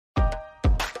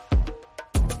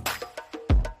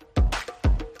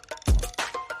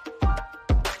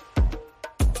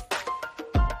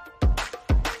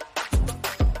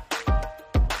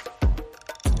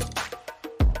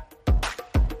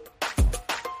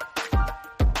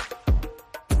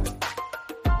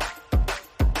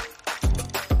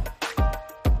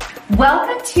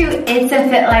Welcome to It's a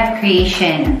Fit Life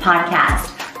Creation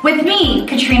podcast with me,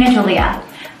 Katrina Julia.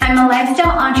 I'm a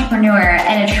lifestyle entrepreneur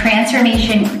and a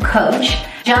transformation coach.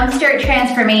 Jumpstart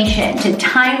transformation to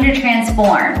time to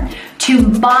transform,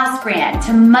 to boss brand,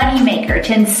 to money maker,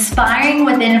 to inspiring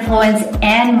with influence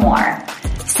and more.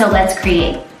 So let's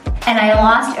create. And I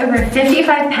lost over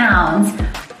 55 pounds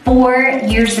 4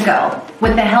 years ago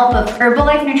with the help of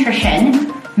Herbalife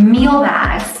Nutrition, meal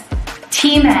bags,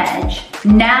 Team Edge,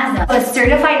 NASA, a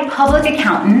certified public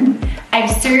accountant.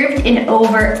 I've served in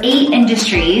over 8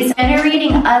 industries,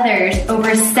 generating others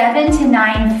over 7 to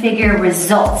 9 figure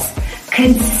results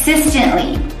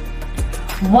consistently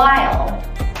while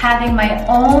having my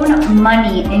own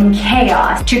money in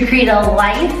chaos to create a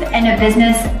life and a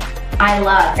business I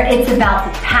love. It's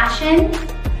about the passion,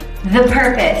 the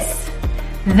purpose,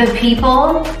 the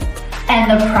people,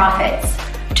 and the profits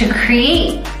to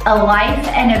create a life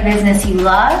and a business you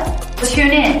love.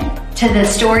 Tune in to the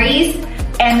stories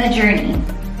and the journey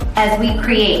as we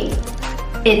create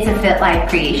It's a Fit Life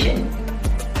Creation.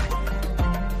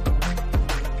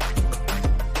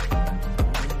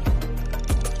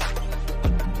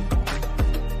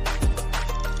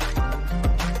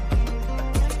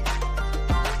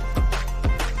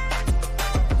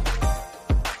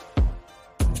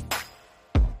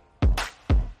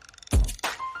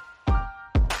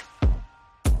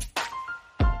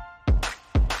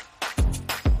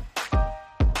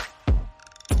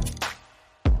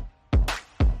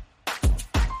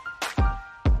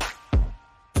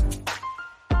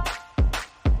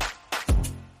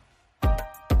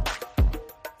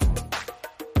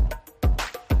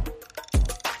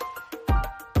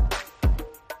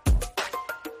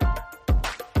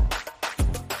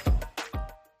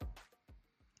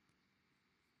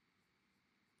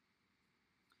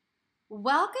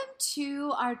 Welcome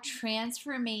to our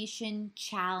Transformation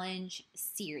Challenge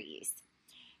series.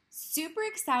 Super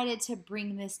excited to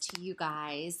bring this to you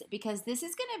guys because this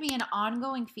is going to be an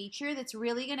ongoing feature that's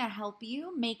really going to help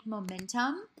you make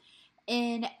momentum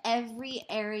in every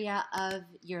area of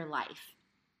your life.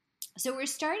 So we're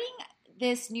starting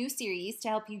this new series to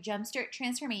help you jumpstart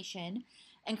transformation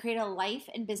and create a life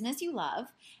and business you love,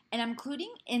 and I'm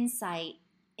including insight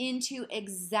into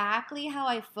exactly how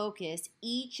I focus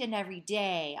each and every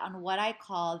day on what I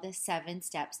call the 7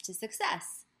 steps to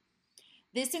success.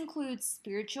 This includes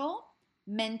spiritual,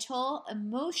 mental,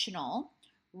 emotional,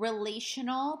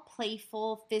 relational,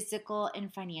 playful, physical,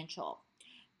 and financial.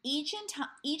 Each and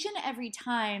every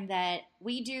time that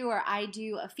we do or I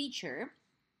do a feature,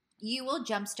 you will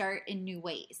jumpstart in new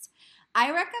ways. I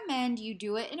recommend you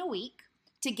do it in a week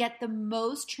to get the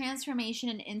most transformation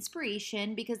and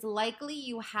inspiration, because likely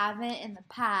you haven't in the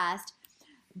past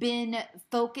been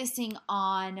focusing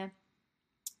on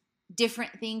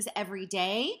different things every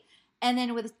day. And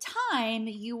then with time,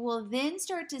 you will then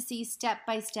start to see step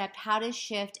by step how to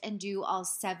shift and do all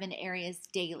 7 areas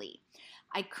daily.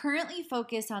 I currently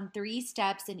focus on 3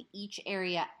 steps in each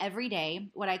area every day,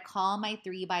 what I call my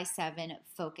 3x7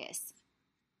 focus.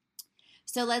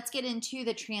 So let's get into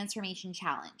the transformation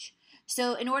challenge.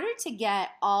 So in order to get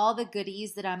all the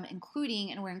goodies that I'm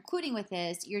including and we're including with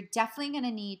this, you're definitely going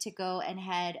to need to go and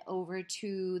head over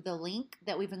to the link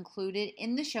that we've included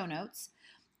in the show notes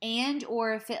and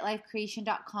or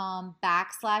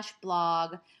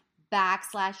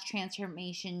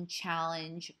fitlifecreation.com/blog/transformation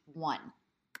challenge 1.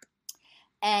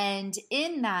 And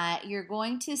in that, you're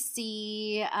going to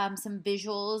see some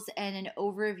visuals and an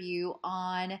overview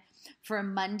on, for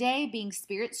Monday, being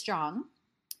Spirit Strong,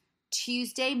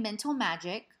 Tuesday, Mental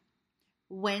Magic,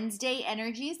 Wednesday,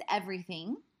 Energy is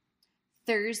Everything,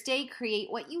 Thursday,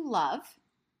 Create What You Love,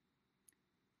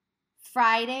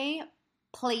 Friday,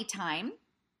 Playtime,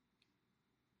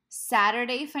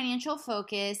 Saturday, Financial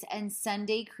Focus, and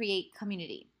Sunday, Create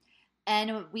Community.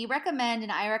 And we recommend,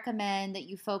 and I recommend, that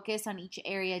you focus on each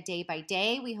area day by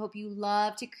day. We hope you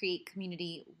love to create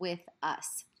community with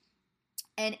us.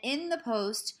 And in the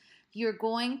post, you're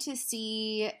going to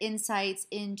see insights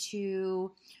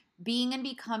into being and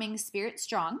becoming spirit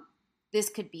strong. This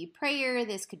could be prayer,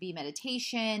 this could be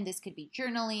meditation, this could be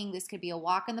journaling, this could be a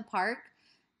walk in the park,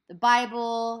 the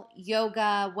Bible,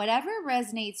 yoga, whatever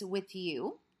resonates with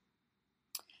you.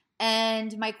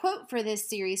 And my quote for this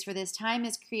series for this time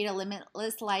is create a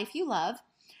limitless life you love.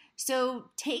 So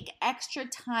take extra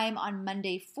time on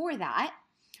Monday for that.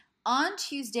 On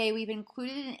Tuesday, we've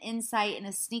included an insight and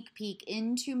a sneak peek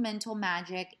into mental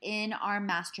magic in our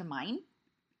mastermind.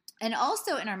 And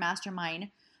also in our mastermind,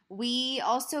 we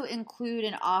also include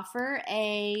and offer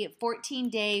a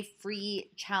 14-day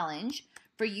free challenge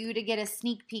for you to get a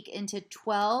sneak peek into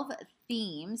 12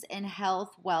 themes in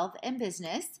health, wealth, and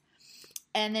business.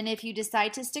 And then if you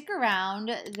decide to stick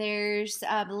around, there's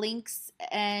links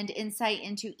and insight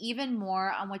into even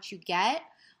more on what you get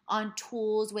on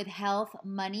tools with health,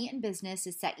 money, and business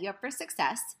to set you up for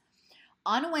success.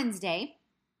 On Wednesday,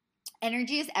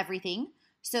 energy is everything.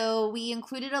 So we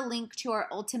included a link to our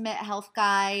ultimate health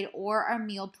guide or our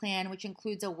meal plan, which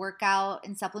includes a workout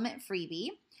and supplement freebie.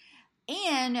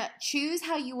 And choose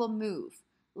how you will move.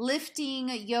 Lifting,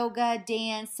 yoga,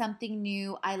 dance, something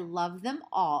new. I love them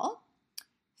all.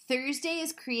 Thursday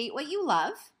is create what you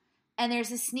love. And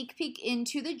there's a sneak peek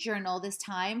into the journal this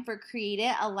time for create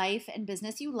it, a life and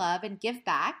business you love and give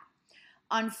back.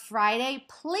 On Friday,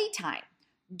 playtime.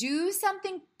 Do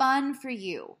something fun for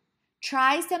you.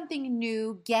 Try something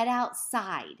new. Get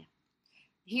outside.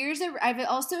 I've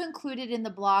also included in the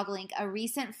blog link a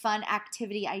recent fun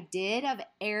activity I did of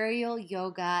aerial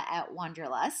yoga at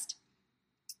Wanderlust.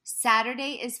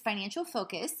 Saturday is financial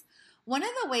focus. One of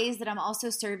the ways that I'm also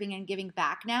serving and giving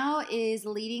back now is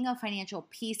leading a financial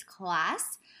peace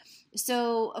class.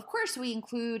 So, of course, I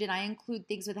include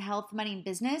things with health, money, and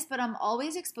business, but I'm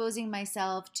always exposing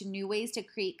myself to new ways to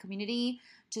create community,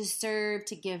 to serve,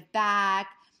 to give back.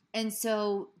 And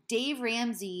so Dave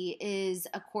Ramsey is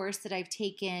a course that I've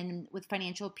taken with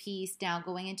financial peace now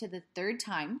going into the third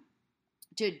time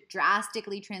to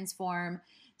drastically transform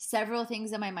several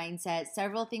things in my mindset,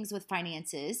 several things with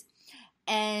finances.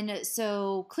 And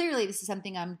so clearly this is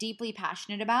something I'm deeply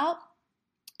passionate about.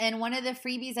 And one of the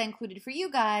freebies I included for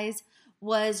you guys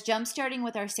was jumpstarting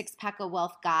with our 6-pack of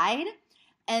wealth guide.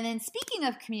 And then speaking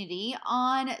of community,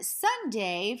 on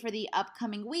Sunday for the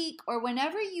upcoming week or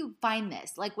whenever you find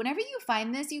this,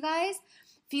 you guys,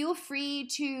 feel free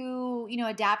to,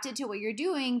 adapt it to what you're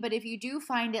doing. But if you do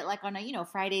find it like on a,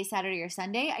 Friday, Saturday, or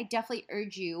Sunday, I definitely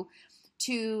urge you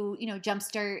to,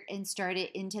 jumpstart and start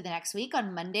it into the next week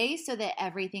on Monday so that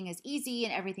everything is easy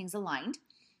and everything's aligned.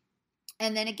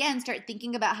 And then again, start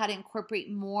thinking about how to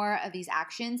incorporate more of these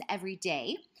actions every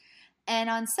day.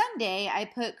 And on Sunday, I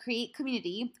put create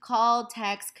community, call,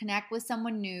 text, connect with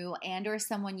someone new and or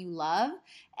someone you love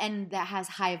and that has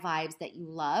high vibes that you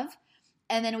love.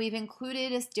 And then we've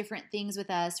included different things with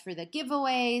us for the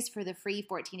giveaways, for the free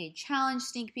 14-day challenge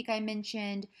sneak peek I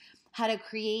mentioned, how to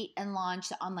create and launch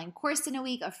the online course in a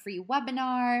week, a free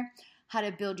webinar, how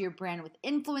to build your brand with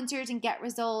influencers and get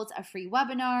results, a free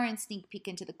webinar and sneak peek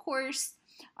into the course,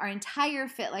 our entire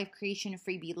Fit Life Creation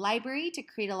freebie library to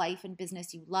create a life and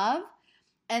business you love,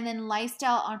 and then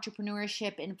lifestyle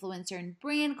entrepreneurship, influencer and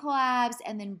brand collabs,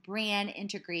 and then brand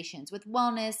integrations with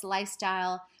wellness,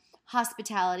 lifestyle,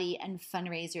 hospitality, and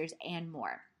fundraisers and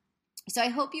more. So I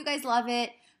hope you guys love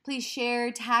it. Please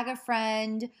share, tag a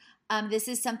friend. This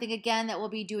is something, again, that we'll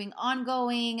be doing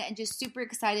ongoing and just super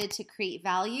excited to create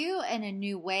value in a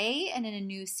new way and in a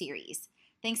new series.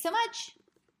 Thanks so much.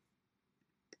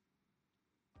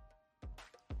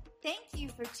 Thank you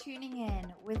for tuning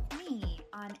in with me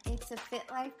on It's a Fit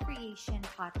Life Creation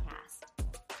podcast.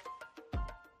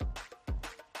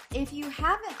 If you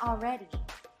haven't already,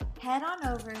 head on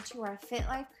over to our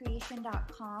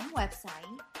fitlifecreation.com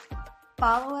website,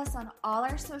 follow us on all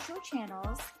our social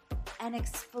channels, and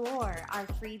explore our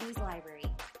freebies library.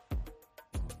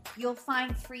 You'll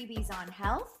find freebies on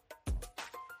health,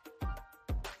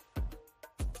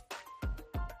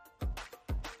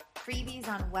 freebies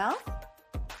on wealth,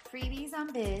 freebies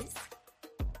on biz,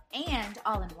 and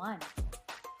all in one.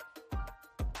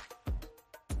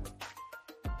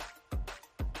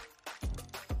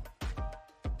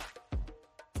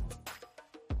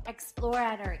 Explore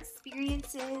at our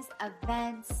experiences,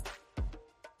 events,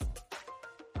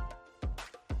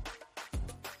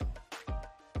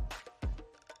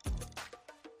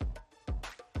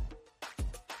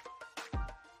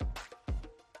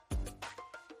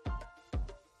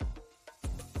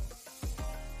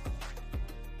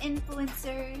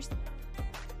 influencers.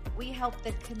 We help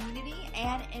the community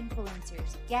and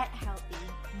influencers get healthy,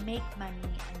 make money,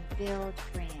 and build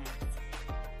brands.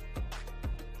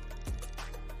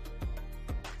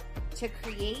 To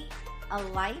create a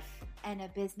life and a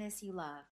business you love.